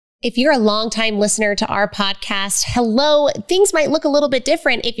If you're a longtime listener to our podcast, hello. Things might look a little bit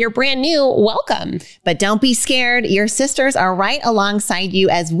different. If you're brand new, welcome. But don't be scared. Your sisters are right alongside you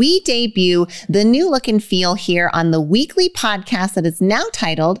as we debut the new look and feel here on the weekly podcast that is now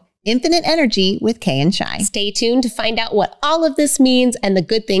titled Infinite Energy with Kay Shi. Stay tuned to find out what all of this means and the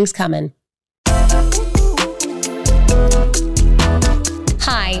good things coming.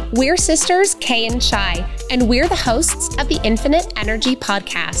 Hi, we're sisters Kay and Shi, and we're the hosts of the Infinite Energy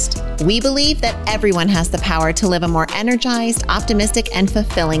podcast. We believe that everyone has the power to live a more energized, optimistic, and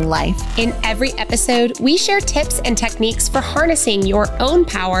fulfilling life. In every episode, we share tips and techniques for harnessing your own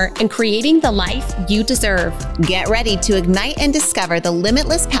power and creating the life you deserve. Get ready to ignite and discover the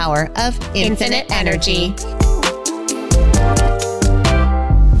limitless power of infinite energy.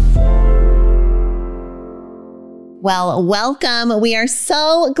 Well, welcome. We are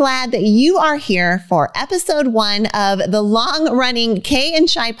so glad that you are here for episode 1 of the long-running Kay and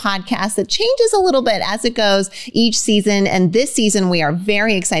Shi podcast that changes a little bit as it goes each season. And this season, we are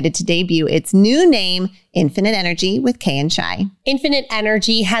very excited to debut its new name, Infinite Energy with Kay and Shi. Infinite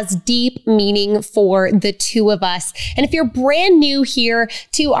Energy has deep meaning for the two of us. And if you're brand new here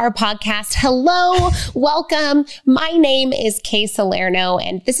to our podcast, hello, welcome. My name is Kay Salerno,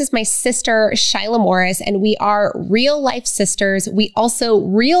 and this is my sister, Shyla Morris, and we are real life sisters. We also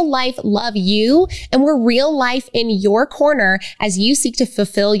real life love you, and we're real life in your corner as you seek to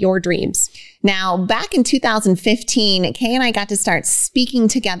fulfill your dreams. Now, back in 2015, Kay and I got to start speaking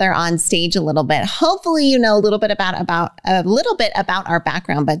together on stage a little bit. Hopefully, you know a little bit about our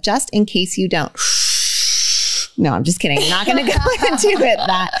background, but just in case you don't. No, I'm just kidding. I'm not going to go into it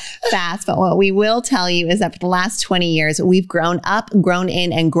that fast. But what we will tell you is that for the last 20 years, we've grown up, grown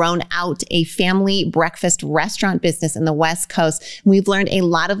in, and grown out a family breakfast restaurant business in the West Coast. We've learned a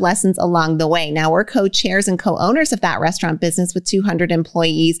lot of lessons along the way. Now, we're co-chairs and co-owners of that restaurant business with 200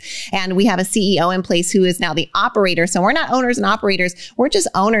 employees. And we have a CEO in place who is now the operator. So we're not owners and operators. We're just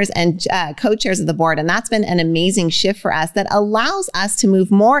owners and co-chairs of the board. And that's been an amazing shift for us that allows us to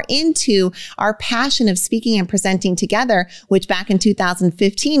move more into our passion of speaking and presenting together, which back in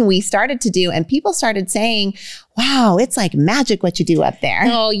 2015 we started to do, and people started saying, wow, it's like magic what you do up there.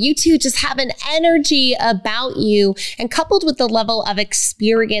 Oh, you two just have an energy about you. And coupled with the level of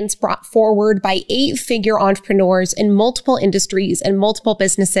experience brought forward by 8-figure entrepreneurs in multiple industries and multiple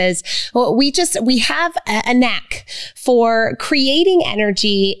businesses, we have a knack for creating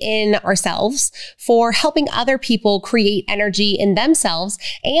energy in ourselves, for helping other people create energy in themselves.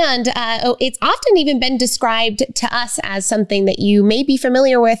 And it's often even been described to us as something that you may be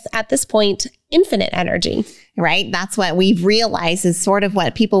familiar with at this point, infinite energy. Right? That's what we've realized is sort of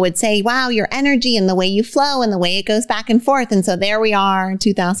what people would say, wow, your energy and the way you flow and the way it goes back and forth. And so there we are in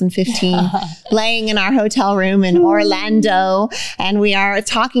 2015, laying in our hotel room in Orlando. And we are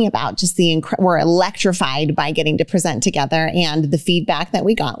talking about just we're electrified by getting to present together. And the feedback that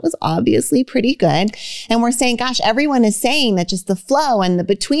we got was obviously pretty good. And we're saying, gosh, everyone is saying that just the flow and the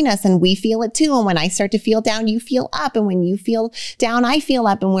between us, and we feel it too. And when I start to feel down, you feel up. And when you feel down, I feel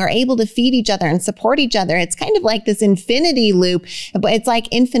up. And we're able to feed each other and support each other. It's kind of like this infinity loop, but it's like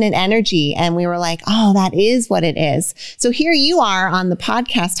infinite energy. And we were like, oh, that is what it is. So here you are on the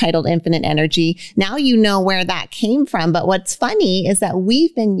podcast titled Infinite Energy. Now you know where that came from. But what's funny is that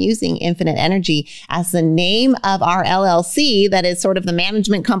we've been using Infinite Energy as the name of our LLC, that is sort of the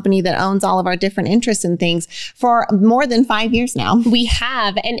management company that owns all of our different interests and things, for more than 5 years now. We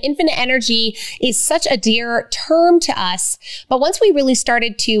have. And Infinite Energy is such a dear term to us. But once we really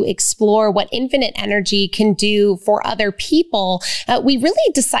started to explore what infinite energy can do for other people, we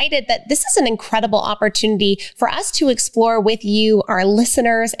really decided that this is an incredible opportunity for us to explore with you, our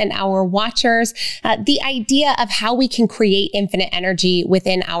listeners and our watchers, the idea of how we can create infinite energy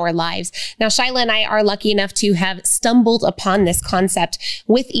within our lives. Now, Shyla and I are lucky enough to have stumbled upon this concept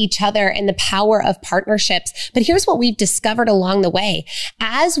with each other and the power of partnerships. But here's what we've discovered along the way.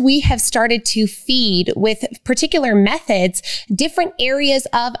 As we have started to feed with particular methods, different areas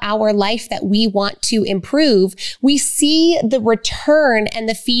of our life that we want to improve, we see the return and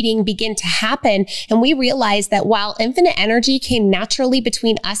the feeding begin to happen. And we realize that while infinite energy came naturally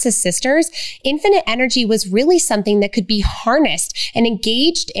between us as sisters, infinite energy was really something that could be harnessed and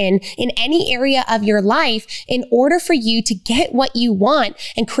engaged in any area of your life in order for you to get what you want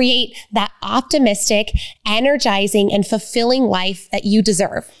and create that optimistic, energizing, and fulfilling life that you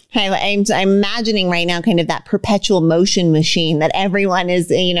deserve. I'm imagining right now kind of that perpetual motion machine that everyone is,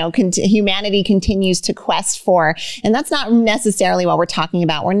 humanity continues to quest for. And that's not necessarily what we're talking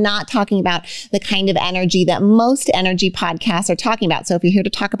about. We're not talking about the kind of energy that most energy podcasts are talking about. So if you're here to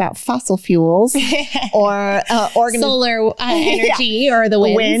talk about fossil fuels or solar energy or the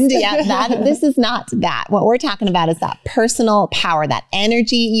wind, this is not that. What we're talking about is that personal power, that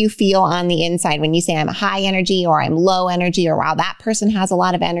energy you feel on the inside when you say I'm high energy or I'm low energy, or wow, that person has a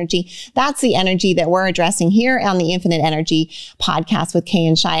lot of energy. That's the energy that we're addressing here on the Infinite Energy podcast with Kay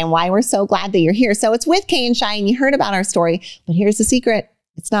and Shi, and why we're so glad that you're here. So it's with Kay and Shi, and you heard about our story, but here's the secret.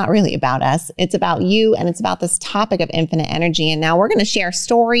 It's not really about us. It's about you, and it's about this topic of infinite energy. And now we're going to share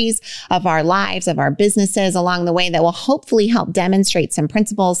stories of our lives, of our businesses along the way that will hopefully help demonstrate some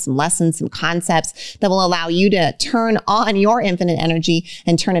principles, some lessons, some concepts that will allow you to turn on your infinite energy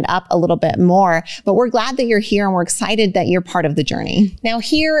and turn it up a little bit more. But we're glad that you're here, and we're excited that you're part of the journey. Now,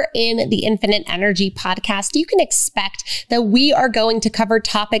 here in the Infinite Energy podcast, you can expect that we are going to cover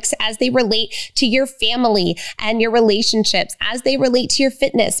topics as they relate to your family and your relationships, as they relate to your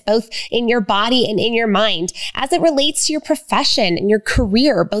fitness, both in your body and in your mind, as it relates to your profession and your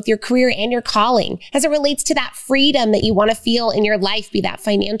career, both your career and your calling, as it relates to that freedom that you want to feel in your life, be that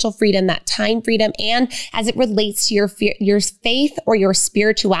financial freedom, that time freedom, and as it relates to your faith or your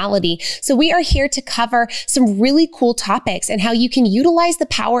spirituality. So we are here to cover some really cool topics and how you can utilize the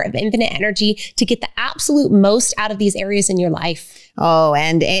power of infinite energy to get the absolute most out of these areas in your life. Oh,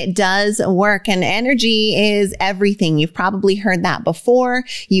 and it does work. And energy is everything. You've probably heard that before.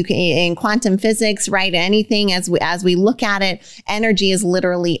 You can, in quantum physics, right? Anything as we look at it, energy is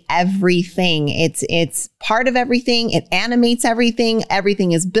literally everything. It's part of everything. It animates everything.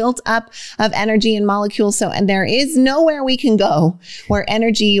 Everything is built up of energy and molecules. So, and there is nowhere we can go where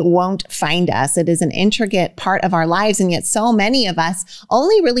energy won't find us. It is an intricate part of our lives. And yet so many of us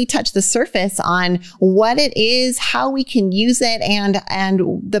only really touch the surface on what it is, how we can use it, and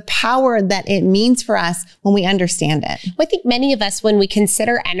the power that it means for us when we understand it. I think many of us, when we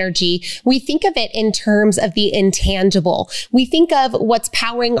consider energy, we think of it in terms of the intangible. We think of what's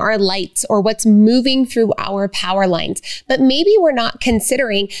powering our lights or what's moving through our power lines. But maybe we're not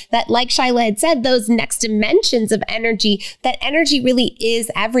considering that, like Shyla had said, those next dimensions of energy, that energy really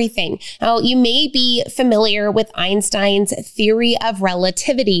is everything. Now, you may be familiar with Einstein's theory of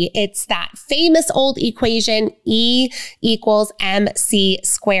relativity. It's that famous old equation, E equals mc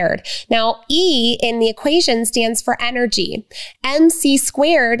squared. Now, E in the equation stands for energy. Mc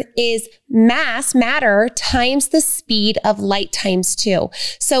squared is matter times the speed of light times 2.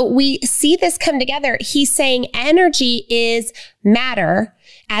 So we see this come together. He's saying energy is matter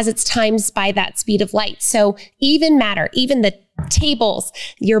as it's times by that speed of light. So even matter, even the tables,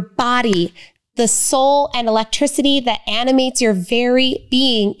 your body, the soul and electricity that animates your very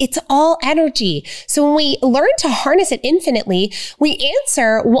being, it's all energy. So when we learn to harness it infinitely, we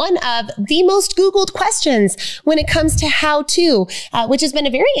answer one of the most Googled questions when it comes to how to, which has been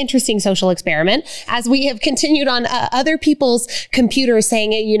a very interesting social experiment as we have continued on other people's computers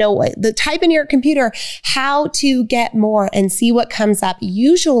saying, the type in your computer, how to get more, and see what comes up.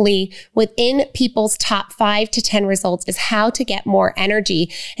 Usually within people's top 5 to 10 results is how to get more energy.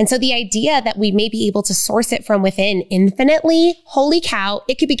 And so the idea that we may be able to source it from within infinitely, holy cow,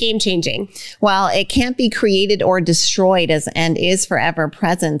 it could be game changing. Well, it can't be created or destroyed and is forever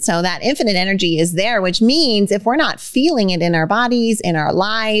present. So that infinite energy is there, which means if we're not feeling it in our bodies, in our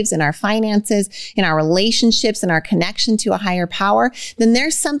lives, in our finances, in our relationships, in our connection to a higher power, then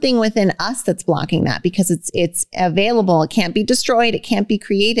there's something within us that's blocking that, because it's available. It can't be destroyed. It can't be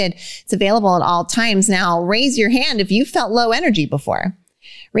created. It's available at all times. Now, raise your hand if you felt low energy before.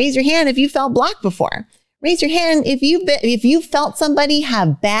 Raise your hand if you felt blocked before. Raise your hand if you felt somebody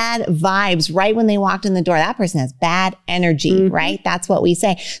have bad vibes right when they walked in the door. That person has bad energy, right? That's what we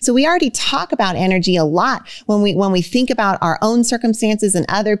say. So we already talk about energy a lot when we think about our own circumstances and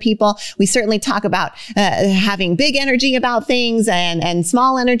other people. We certainly talk about having big energy about things and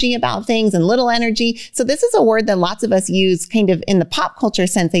small energy about things and little energy. So this is a word that lots of us use kind of in the pop culture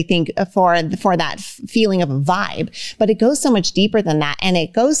sense, I think, for that feeling of a vibe. But it goes so much deeper than that. And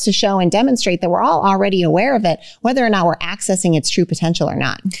it goes to show and demonstrate that we're all already aware of it, whether or not we're accessing its true potential or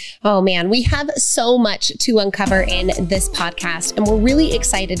not. Oh man, we have so much to uncover in this podcast, and we're really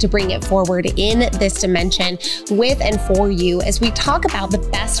excited to bring it forward in this dimension with and for you as we talk about the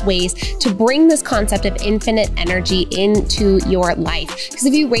best ways to bring this concept of infinite energy into your life. Because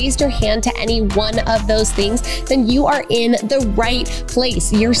if you raised your hand to any one of those things, then you are in the right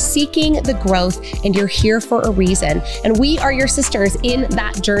place. You're seeking the growth and you're here for a reason. And we are your sisters in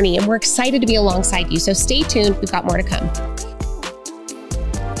that journey, and we're excited to be alongside you. So stay tuned. We've got more to come.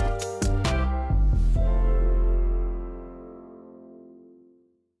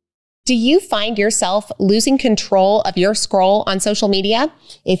 Do you find yourself losing control of your scroll on social media?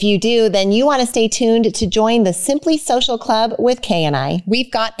 If you do, then you want to stay tuned to join the Simply Social Club with Kay and I. We've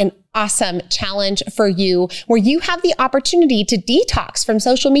got an awesome challenge for you where you have the opportunity to detox from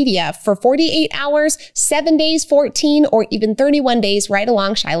social media for 48 hours, 7 days, 14, or even 31 days right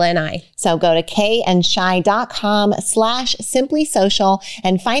along Shyla and I. So go to kayandshy.com/simplysocial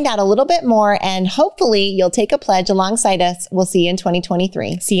and find out a little bit more, and hopefully you'll take a pledge alongside us. We'll see you in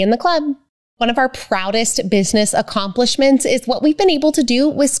 2023. See you in the club. One of our proudest business accomplishments is what we've been able to do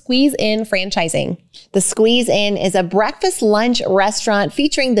with Squeeze In franchising. The Squeeze In is a breakfast lunch restaurant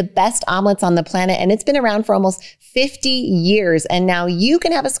featuring the best omelets on the planet, and it's been around for almost 50 years. And now you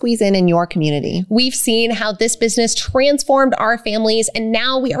can have a Squeeze In your community. We've seen how this business transformed our families, and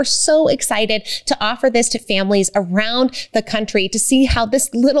now we are so excited to offer this to families around the country to see how this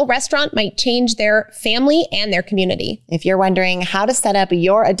little restaurant might change their family and their community. If you're wondering how to set up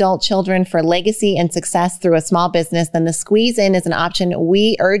your adult children for legacy and success through a small business, then the Squeeze In is an option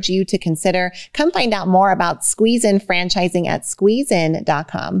we urge you to consider. Come find out more about Squeeze In franchising at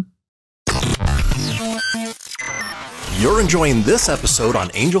squeezein.com. You're enjoying this episode on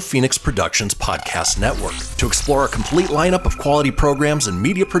Angel Phoenix Productions Podcast Network. To explore a complete lineup of quality programs and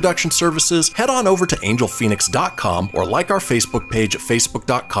media production services, head on over to angelphoenix.com or like our Facebook page at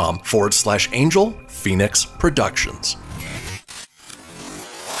facebook.com/Angel Phoenix Productions.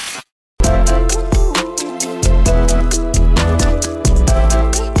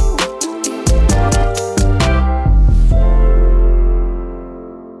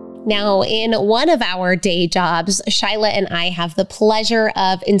 Now, in one of our day jobs, Shyla and I have the pleasure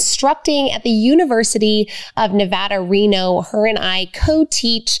of instructing at the University of Nevada, Reno. Her and I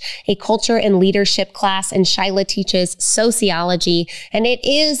co-teach a culture and leadership class, and Shyla teaches sociology. And it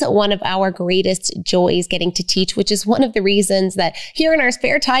is one of our greatest joys getting to teach, which is one of the reasons that here in our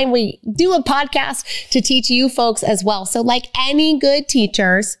spare time, we do a podcast to teach you folks as well. So like any good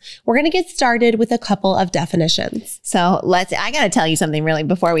teachers, we're going to get started with a couple of definitions. So I got to tell you something really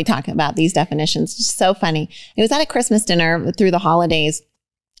before we talk about these definitions. It's so funny. It was at a Christmas dinner through the holidays,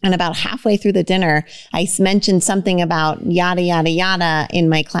 and about halfway through the dinner, I mentioned something about yada, yada, yada in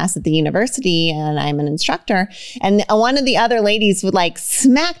my class at the university, and I'm an instructor. And one of the other ladies would like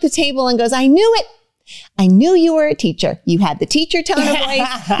smack the table and goes, "I knew it. I knew you were a teacher. You had the teacher tone of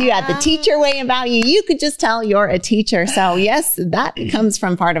voice. You had the teacher way about you. You could just tell you're a teacher." So yes, that comes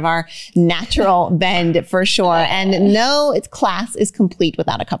from part of our natural bend for sure. And no, its class is complete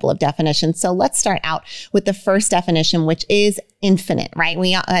without a couple of definitions. So let's start out with the first definition, which is infinite, right?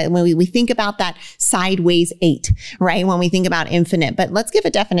 When we think about that sideways 8, right? When we think about infinite, but let's give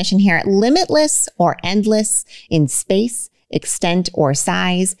a definition here: limitless or endless in space, extent, or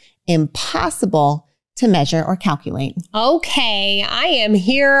size, impossible to measure or calculate. Okay, I am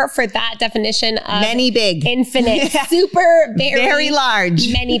here for that definition of many big, infinite, super, very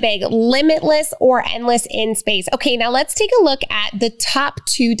large, many big, limitless or endless in space. Okay, now let's take a look at the top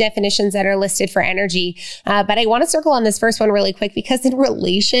 2 definitions that are listed for energy. But I want to circle on this first one really quick because in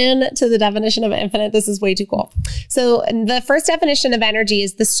relation to the definition of infinite, this is way too cool. So the first definition of energy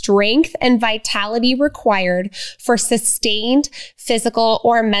is the strength and vitality required for sustained physical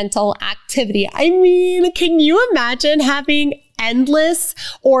or mental activity. I mean, can you imagine having endless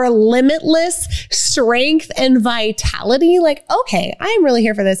or limitless strength and vitality? Like, okay, I'm really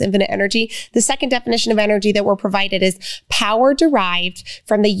here for this infinite energy. The second definition of energy that we're provided is power derived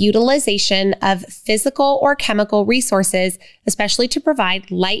from the utilization of physical or chemical resources, especially to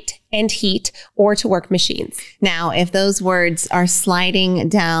provide light and heat or to work machines. Now, if those words are sliding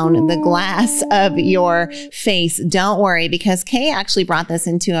down the glass of your face, don't worry, because Kay actually brought this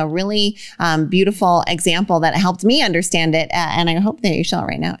into a really beautiful example that helped me understand it. And I hope that you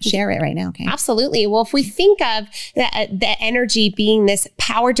share it right now. Okay. Absolutely. Well, if we think of the energy being this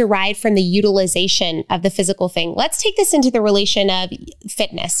power derived from the utilization of the physical thing, let's take this into the relation of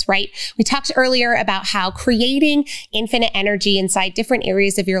fitness, right? We talked earlier about how creating infinite energy inside different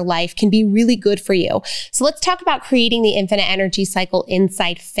areas of your life can be really good for you. So let's talk about creating the infinite energy cycle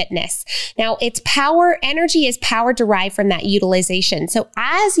inside fitness. Now, energy is power derived from that utilization. So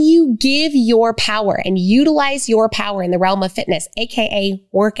as you give your power and utilize your power in the realm of fitness, aka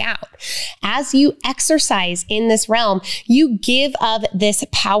workout, as you exercise in this realm, you give of this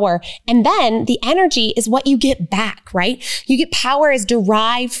power. And then the energy is what you get back, right? You get power is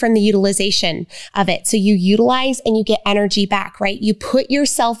derived from the utilization of it. So you utilize and you get energy back, right? You put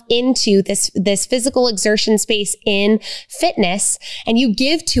yourself into this physical exertion space in fitness and you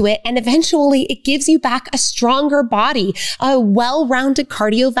give to it, and eventually it gives you back a stronger body, a well-rounded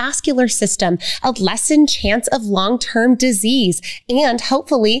cardiovascular system, a lessened chance of long-term disease, and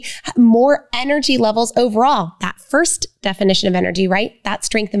hopefully more energy levels overall. That first definition of energy, right? That's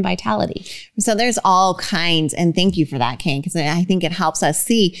strength and vitality. So there's all kinds, and thank you for that, Kay, because I think it helps us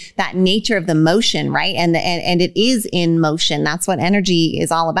see that nature of the motion, right? And it is in motion. That's what energy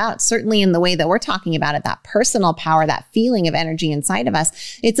is all about. Certainly in the way that we're talking about it, that personal power, that feeling of energy inside of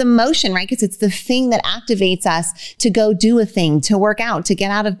us. It's emotion, right? Because it's the thing that activates us to go do a thing, to work out, to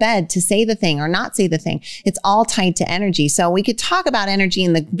get out of bed, to say the thing or not say the thing. It's all tied to energy. So we could talk about energy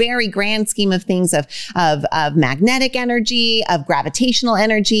in the very grand scheme of things of magnetic energy, of gravitational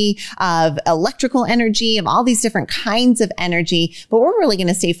energy, of electrical energy, of all these different kinds of energy. But we're really going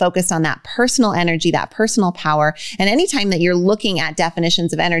to stay focused on that personal energy, that personal power. And anytime that you're looking at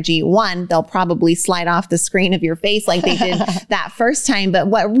definitions of energy, one, they'll probably slide off the screen of your face like they did that first time. But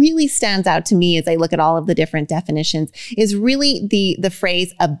what really stands out to me as I look at all of the different definitions is really the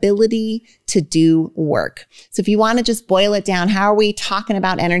phrase ability to do work. So if you want to just boil it down, how are we talking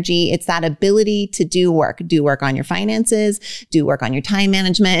about energy? It's that ability to do work on your finances, do work on your time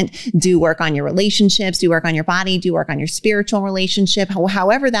management, do work on your relationships, do work on your body, do work on your spiritual relationship.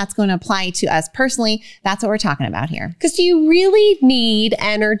 However that's going to apply to us personally, that's what we're talking about here. Because do you really need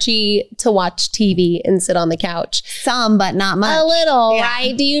energy to watch TV and sit on the couch? Some, but not much. A little,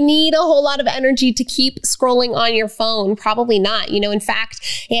 right? Do you need a whole lot of energy to keep scrolling on your phone? Probably not. In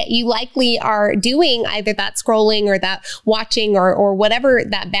fact, you likely are doing either that scrolling or that watching or whatever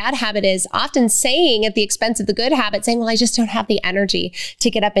that bad habit is, often saying at the expense of the good habit, saying, well, I just don't have the energy to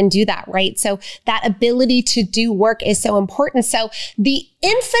get up and do that, right? So that ability to do work is so important. So the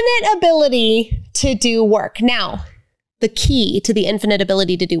infinite ability to do work. Now, the key to the infinite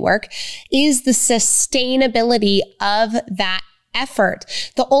ability to do work is the sustainability of that effort.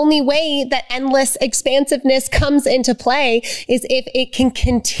 The only way that endless expansiveness comes into play is if it can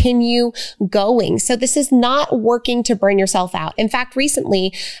continue going. So this is not working to burn yourself out. In fact,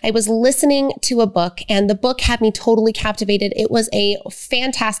 recently I was listening to a book and the book had me totally captivated. It was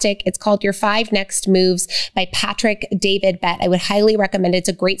it's called Your 5 Next Moves by Patrick David Bett. I would highly recommend it. It's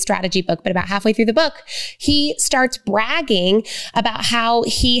a great strategy book, but about halfway through the book, he starts bragging about how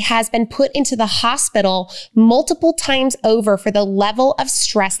he has been put into the hospital multiple times over for the level of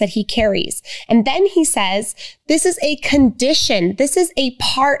stress that he carries. And then he says, this is a condition. This is a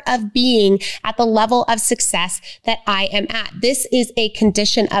part of being at the level of success that I am at. This is a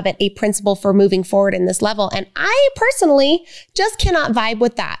condition of it, a principle for moving forward in this level. And I personally just cannot vibe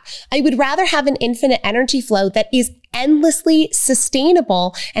with that. I would rather have an infinite energy flow that is endlessly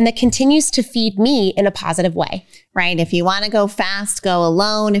sustainable and that continues to feed me in a positive way. Right. If you want to go fast, go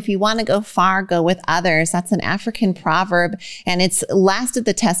alone. If you want to go far, go with others. That's an African proverb, and it's lasted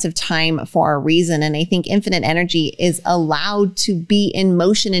the test of time for a reason. And I think infinite energy is allowed to be in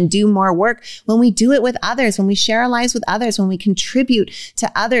motion and do more work when we do it with others, when we share our lives with others, when we contribute to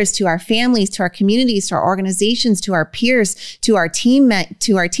others, to our families, to our communities, to our organizations, to our peers, to our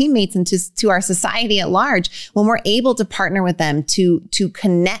teammates, and to our society at large. When we're able to partner with them to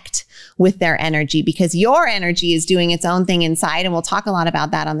connect with their energy, because your energy is doing its own thing inside. And we'll talk a lot about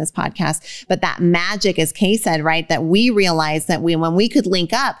that on this podcast. But that magic, as Kay said, right, that we realized that when we could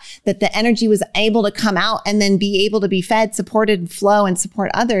link up, that the energy was able to come out and then be able to be fed, supported, flow, and support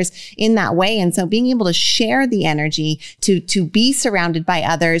others in that way. And so being able to share the energy, to be surrounded by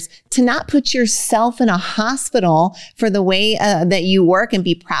others, to not put yourself in a hospital for the way that you work and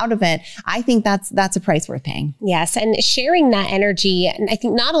be proud of it, I think that's a price worth paying. Yes. And sharing that energy, and I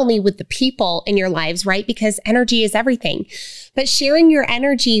think not only with the people in your lives, right? Because energy is everything, but sharing your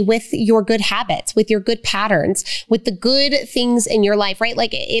energy with your good habits, with your good patterns, with the good things in your life, right?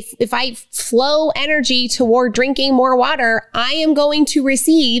 Like if I flow energy toward drinking more water, I am going to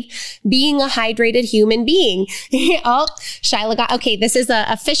receive being a hydrated human being. Oh, Shyla got, okay, this is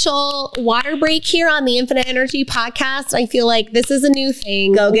an official water break here on the Infinite Energy podcast. I feel like this is a new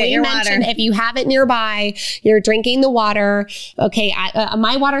thing. Go get your water. If you have it nearby, you're drinking the water. Okay,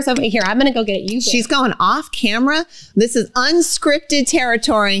 my water's over here. I'm going to go get it. She's going off camera. This is unscripted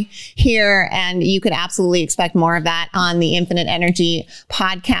territory here, and you could absolutely expect more of that on the Infinite Energy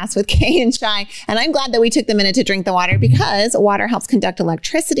podcast with Kay and Shi. And I'm glad that we took the minute to drink the water, because water helps conduct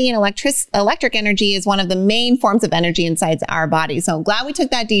electricity, and electric energy is one of the main forms of energy inside our body. So I'm glad we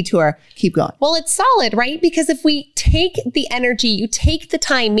took that detour. Keep going. Well, it's solid, right? Because if we take the energy, you take the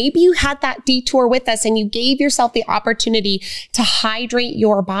time, maybe you had that detour with us and you gave yourself the opportunity to hydrate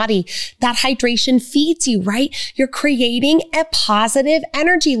your body. That hydration feeds you, right? You're creating a positive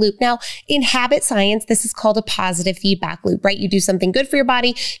energy loop. Now, in habit science, this is called a positive feedback loop, right? You do something good for your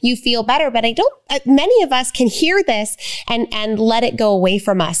body, you feel better, but many of us can hear this and let it go away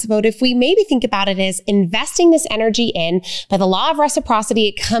from us. But if we maybe think about it as investing this energy in, by the law of reciprocity,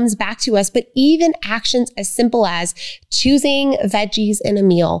 it comes back to us. But even actions as simple as choosing veggies in a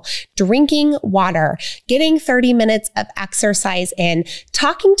meal, drinking water, getting 30 minutes of exercise in,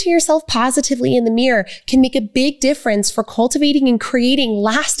 talking to yourself positively in the mirror can make a big difference for cultivating and creating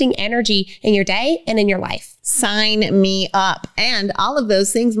lasting energy in your day and in your life. Sign me up. And all of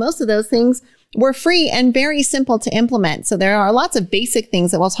those things, most of those things were free and very simple to implement. So there are lots of basic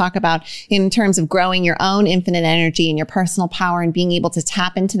things that we'll talk about in terms of growing your own infinite energy and your personal power and being able to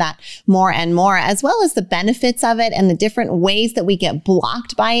tap into that more and more, as well as the benefits of it and the different ways that we get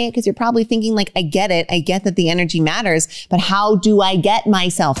blocked by it. Because you're probably thinking like, I get it. I get that the energy matters, but how do I get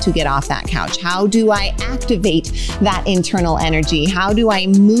myself to get off that couch? How do I activate that internal energy? How do I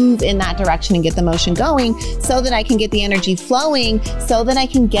move in that direction and get the motion going so that I can get the energy flowing, so that I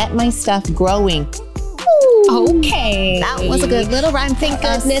can get my stuff growing? Okay. That was a good little rhyme. Thank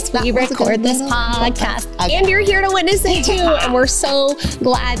goodness we record this podcast. Okay. And you're here to witness it too. And we're so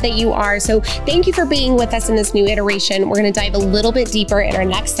glad that you are. So thank you for being with us in this new iteration. We're going to dive a little bit deeper in our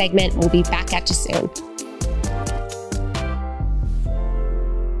next segment. We'll be back at you soon.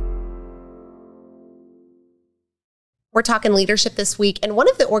 We're talking leadership this week, and one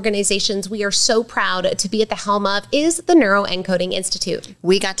of the organizations we are so proud to be at the helm of is the Neuroencoding Institute.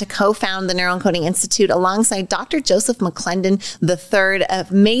 We got to co-found the Neuroencoding Institute alongside Dr. Joseph McClendon III,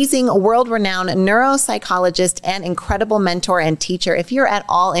 amazing world-renowned neuropsychologist and incredible mentor and teacher. If you're at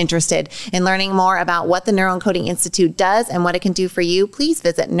all interested in learning more about what the Neuroencoding Institute does and what it can do for you, please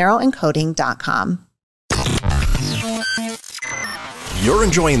visit neuroencoding.com. You're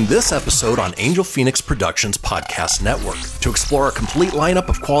enjoying this episode on Angel Phoenix Productions Podcast Network. To explore a complete lineup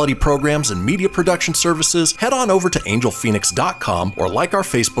of quality programs and media production services, head on over to angelphoenix.com or like our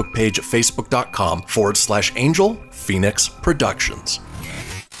Facebook page at facebook.com/Angel Phoenix Productions.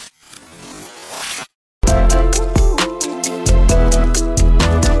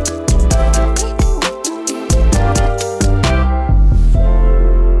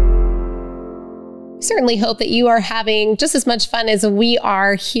 Certainly hope that you are having just as much fun as we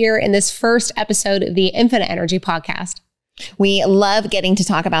are here in this first episode of the Infinite Energy Podcast. We love getting to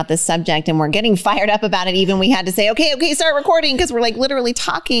talk about this subject, and we're getting fired up about it. Even we had to say, okay, start recording, because we're like literally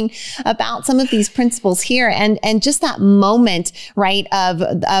talking about some of these principles here, and just that moment, right,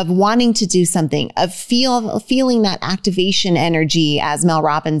 of wanting to do something, of feeling that activation energy, as Mel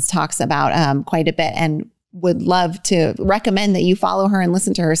Robbins talks about quite a bit, and would love to recommend that you follow her and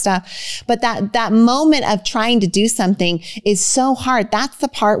listen to her stuff. But that moment of trying to do something is so hard. That's the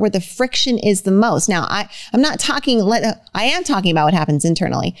part where the friction is the most. Now, I am talking about what happens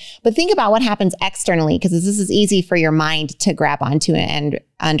internally, but think about what happens externally, because this is easy for your mind to grab onto and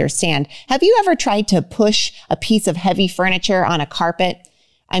understand. Have you ever tried to push a piece of heavy furniture on a carpet?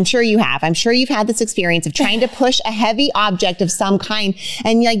 I'm sure you have. I'm sure you've had this experience of trying to push a heavy object of some kind,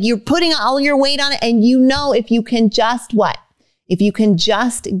 and like you're putting all your weight on it, and you know, if you can just If you can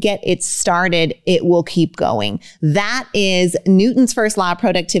just get it started, it will keep going. That is Newton's first law of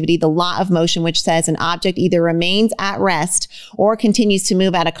productivity, the law of motion, which says an object either remains at rest or continues to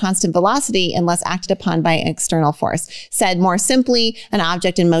move at a constant velocity unless acted upon by an external force. Said more simply, an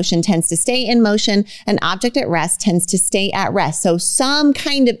object in motion tends to stay in motion. An object at rest tends to stay at rest. So some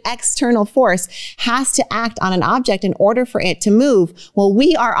kind of external force has to act on an object in order for it to move. Well,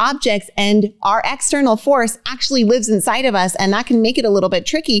 we are objects, and our external force actually lives inside of us, and that can make it a little bit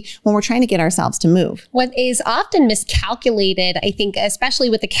tricky when we're trying to get ourselves to move. What is often miscalculated, I think,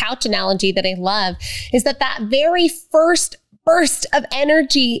 especially with the couch analogy that I love, is that very first burst of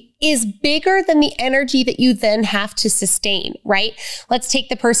energy is bigger than the energy that you then have to sustain, right? Let's take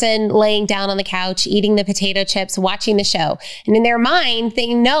the person laying down on the couch, eating the potato chips, watching the show. And in their mind,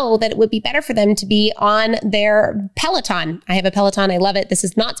 they know that it would be better for them to be on their Peloton. I have a Peloton. I love it. This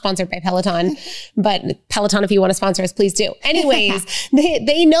is not sponsored by Peloton, but Peloton, if you want to sponsor us, please do. Anyways,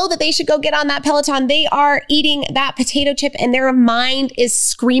 they know that they should go get on that Peloton. They are eating that potato chip and their mind is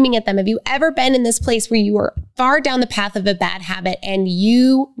screaming at them. Have you ever been in this place where you are far down the path of a bad habit and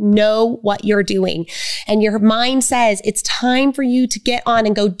you know what you're doing, and your mind says it's time for you to get on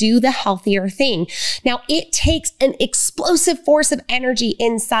and go do the healthier thing? Now, it takes an explosive force of energy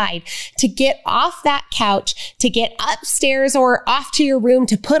inside to get off that couch, to get upstairs or off to your room,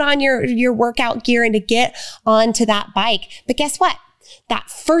 to put on your workout gear and to get onto that bike. But guess what? that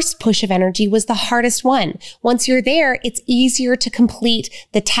first push of energy was the hardest one. Once you're there, it's easier to complete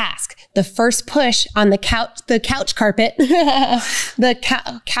the task. The first push on the couch carpet,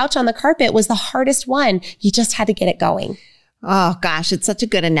 couch on the carpet was the hardest one. You just had to get it going. Oh gosh, it's such a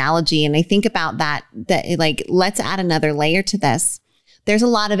good analogy. And I think about that like, let's add another layer to this. There's a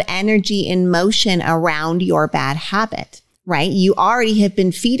lot of energy in motion around your bad habit, right? You already have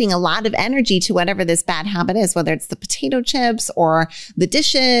been feeding a lot of energy to whatever this bad habit is, whether it's the potato chips or the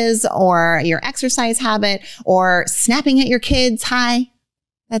dishes or your exercise habit or snapping at your kids. Hi.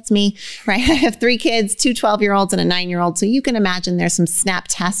 That's me, right? I have 3 kids, 2 12-year-olds and a 9-year-old. So you can imagine there's some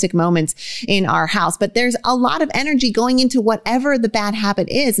snaptastic moments in our house, but there's a lot of energy going into whatever the bad habit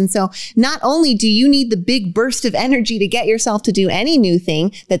is. And so not only do you need the big burst of energy to get yourself to do any new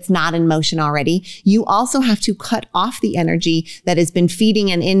thing that's not in motion already, you also have to cut off the energy that has been feeding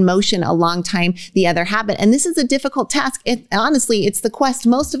and in motion a long time, the other habit. And this is a difficult task. Honestly, it's the quest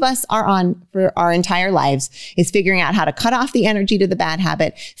most of us are on for our entire lives, is figuring out how to cut off the energy to the bad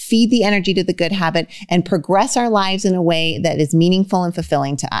habit, feed the energy to the good habit, and progress our lives in a way that is meaningful and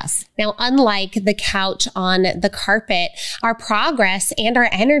fulfilling to us. Now, unlike the couch on the carpet, our progress and our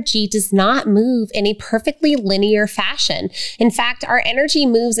energy does not move in a perfectly linear fashion. In fact, our energy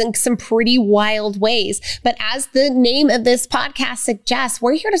moves in some pretty wild ways. But as the name of this podcast suggests,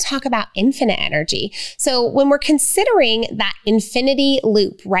 we're here to talk about infinite energy. So when we're considering that infinity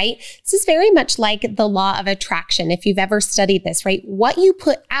loop, right? This is very much like the law of attraction. If you've ever studied this, right? What you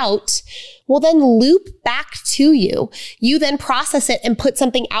put out will then loop back to you. You then process it and put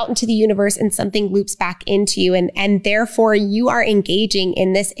something out into the universe, and something loops back into you. And therefore you are engaging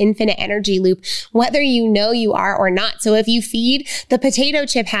in this infinite energy loop, whether you know you are or not. So if you feed the potato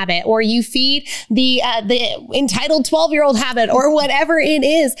chip habit, or you feed the entitled 12-year-old habit, or whatever it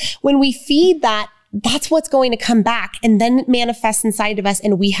is, when we feed that, that's what's going to come back and then manifest inside of us,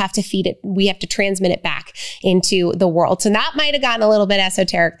 and we have to feed it. We have to transmit it back into the world. So that might have gotten a little bit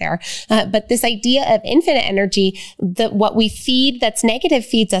esoteric there. But this idea of infinite energy, what we feed that's negative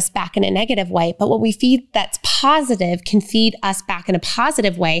feeds us back in a negative way. But what we feed that's positive can feed us back in a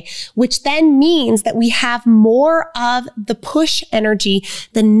positive way, which then means that we have more of the push energy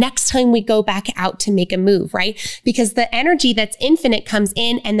the next time we go back out to make a move, right? Because the energy that's infinite comes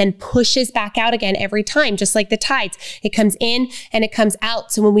in and then pushes back out again every time, just like the tides. It comes in and it comes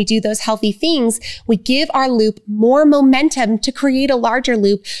out. So when we do those healthy things, we give our loop more momentum to create a larger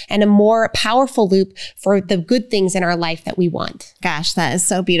loop and a more powerful loop for the good things in our life that we want. Gosh, that is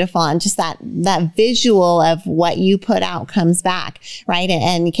so beautiful. And just that visual of what you put out comes back, right?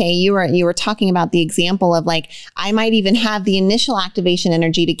 And Kay, you were talking about the example of like, I might even have the initial activation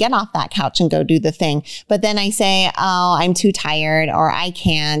energy to get off that couch and go do the thing. But then I say, oh, I'm too tired, or I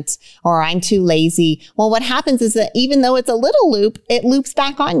can't, or I'm too lazy. Well, what happens is that even though it's a little loop, it loops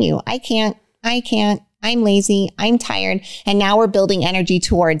back on you. I can't, I'm lazy, I'm tired. And now we're building energy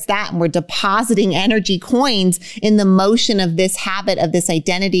towards that. And we're depositing energy coins in the motion of this habit, of this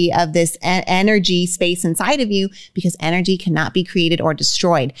identity, of this energy space inside of you, because energy cannot be created or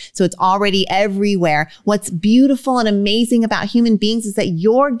destroyed. So it's already everywhere. What's beautiful and amazing about human beings is that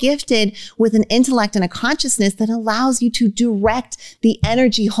you're gifted with an intellect and a consciousness that allows you to direct the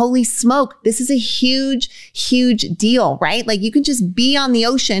energy. Holy smoke. This is a huge, huge deal, right? Like you can just be on the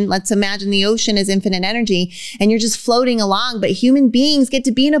ocean. Let's imagine the ocean is infinite energy and you're just floating along, but human beings get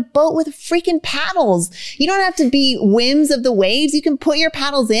to be in a boat with freaking paddles. You don't have to be whims of the waves. You can put your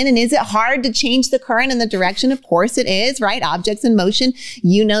paddles in. And is it hard to change the current and the direction? Of course it is, right? Objects in motion,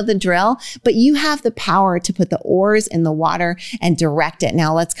 you know the drill, but you have the power to put the oars in the water and direct it.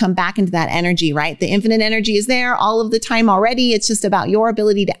 Now let's come back into that energy, right? The infinite energy is there all of the time already. It's just about your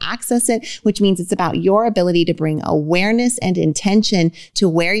ability to access it, which means it's about your ability to bring awareness and intention to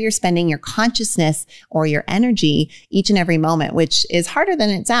where you're spending your consciousness or your energy each and every moment, which is harder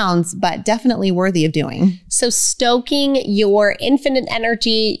than it sounds, but definitely worthy of doing. So stoking your infinite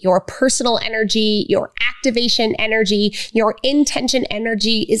energy, your personal energy, your activation energy, your intention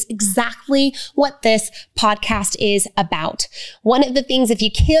energy is exactly what this podcast is about. One of the things, if you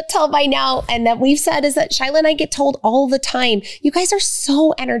can't tell by now, and that we've said, is that Shyla and I get told all the time, you guys are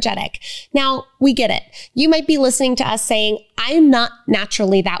so energetic. Now, we get it. You might be listening to us saying, I'm not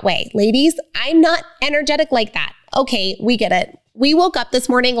naturally that way. Ladies, I'm not energetic like that. Okay, we get it. We woke up this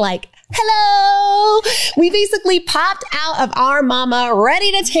morning like, Hello! We basically popped out of our mama,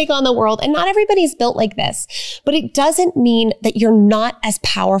 ready to take on the world. And not everybody's built like this, but it doesn't mean that you're not as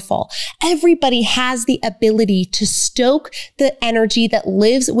powerful. Everybody has the ability to stoke the energy that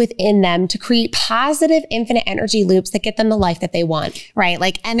lives within them to create positive, infinite energy loops that get them the life that they want. Right.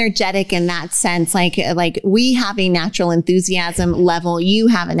 Like energetic in that sense, like we have a natural enthusiasm level. You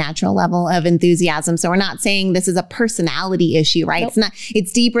have a natural level of enthusiasm. So we're not saying this is a personality issue, right? Nope.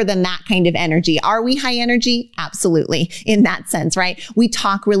 It's deeper than that kind of energy. Are we high energy? Absolutely. In that sense, right? We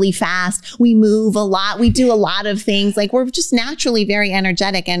talk really fast. We move a lot. We do a lot of things. Like we're just naturally very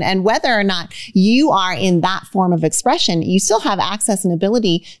energetic. And whether or not you are in that form of expression, you still have access and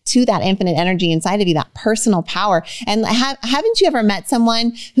ability to that infinite energy inside of you, that personal power. And haven't you ever met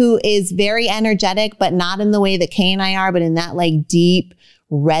someone who is very energetic, but not in the way that Kay and I are, but in that like deep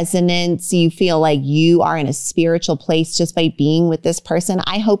resonance? You feel like you are in a spiritual place just by being with this person.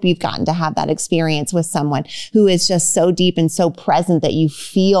 I hope you've gotten to have that experience with someone who is just so deep and so present that you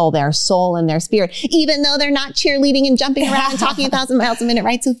feel their soul and their spirit, even though they're not cheerleading and jumping around and talking 1,000 miles a minute,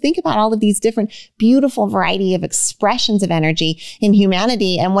 right? So think about all of these different beautiful variety of expressions of energy in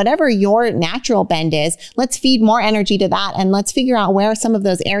humanity, and whatever your natural bend is, let's feed more energy to that. And let's figure out where some of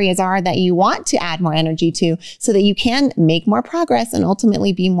those areas are that you want to add more energy to so that you can make more progress and ultimately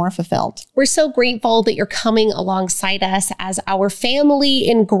be more fulfilled. We're so grateful that you're coming alongside us as our family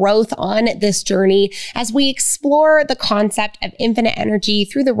in growth on this journey as we explore the concept of infinite energy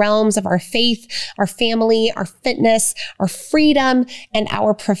through the realms of our faith, our family, our fitness, our freedom, and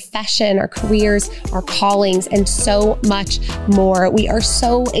our profession, our careers, our callings, and so much more. We are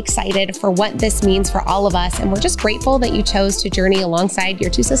so excited for what this means for all of us, and we're just grateful that you chose to journey alongside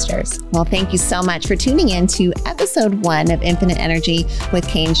your two sisters. Well, thank you so much for tuning in to episode 1 of Infinite Energy with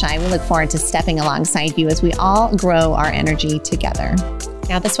Kay and Shi. We look forward to stepping alongside you as we all grow our energy together.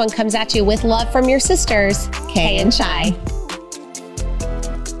 Now, this one comes at you with love from your sisters, Kay and Shi.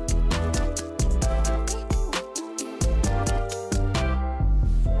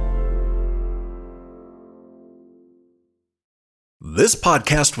 This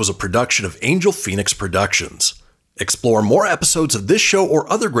podcast was a production of Angel Phoenix Productions. Explore more episodes of this show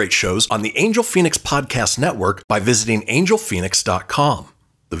or other great shows on the Angel Phoenix Podcast Network by visiting angelphoenix.com.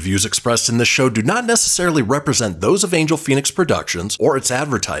 The views expressed in this show do not necessarily represent those of Angel Phoenix Productions or its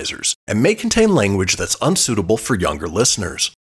advertisers and may contain language that's unsuitable for younger listeners.